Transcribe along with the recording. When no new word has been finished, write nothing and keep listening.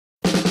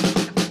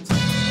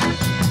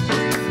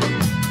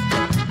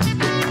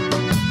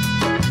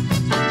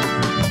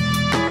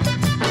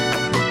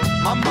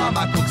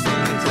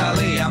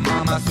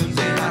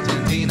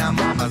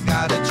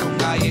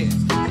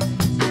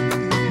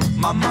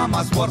My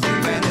mama's works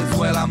in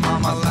Venezuela,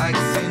 mama likes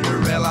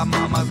Cinderella,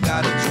 mama's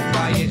got a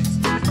chunga, yeah.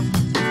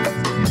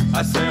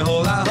 I say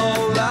hola,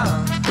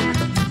 hola,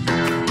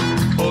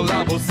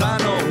 hola bossa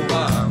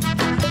nova.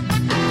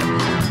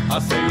 I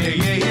say yeah,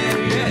 yeah, yeah,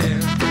 yeah.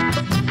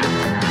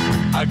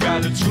 I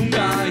got a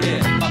chunga,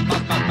 yeah. Ba, ba,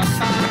 ba, ba, ba,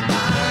 ba.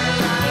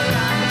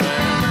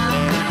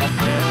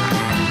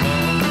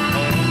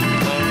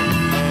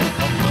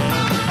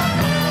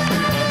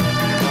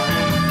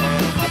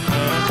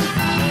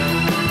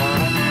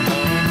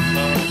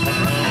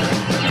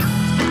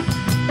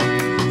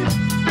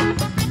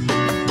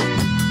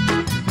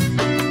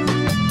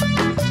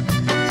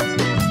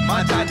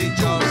 My daddy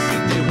Joe,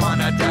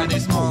 Tijuana, daddy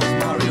smokes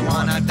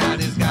marijuana,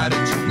 daddy's got a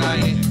chunga,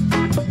 yeah.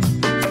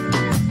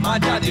 My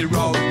daddy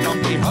rode Don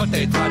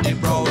Quixote, daddy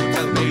bro,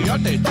 tell me your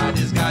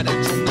daddy's got a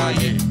chunga,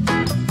 yeah.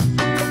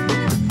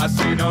 I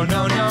say no,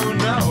 no, no,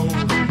 no,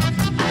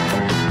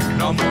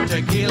 no more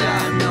tequila,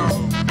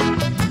 no.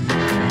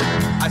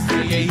 I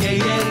say yeah,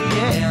 yeah, yeah,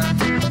 yeah.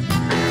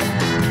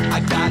 I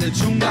got a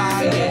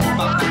chunga, yeah.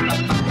 Ba, ba, ba,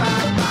 ba, ba,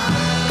 ba.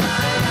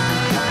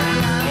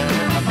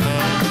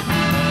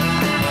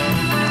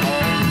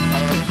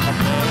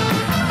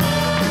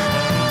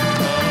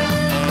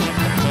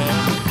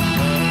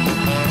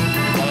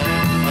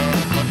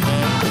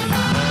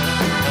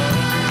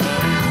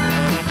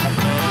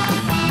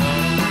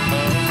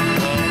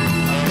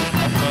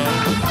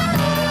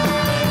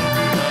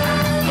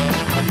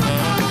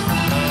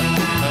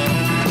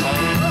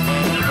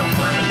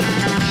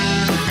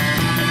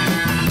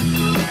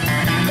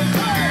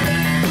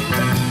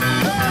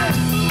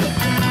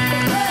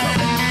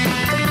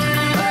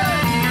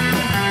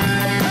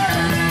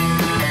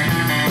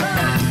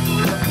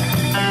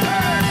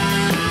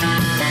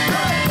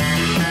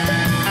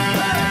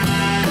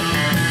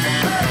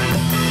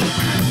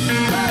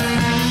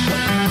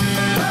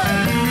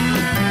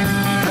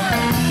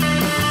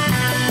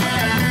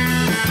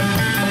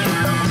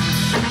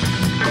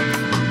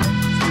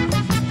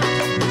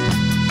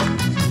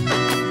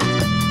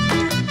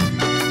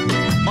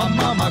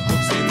 Mama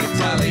cooks in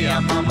Italy,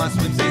 mama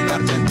swims in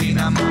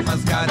Argentina,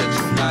 mama's got a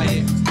chunga,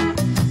 yeah.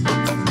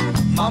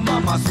 My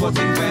mama's works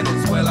in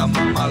Venezuela,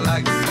 mama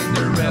likes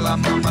Cinderella,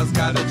 mama's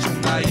got a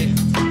chunga, yeah.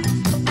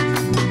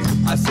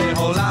 I say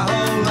hola,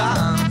 hola,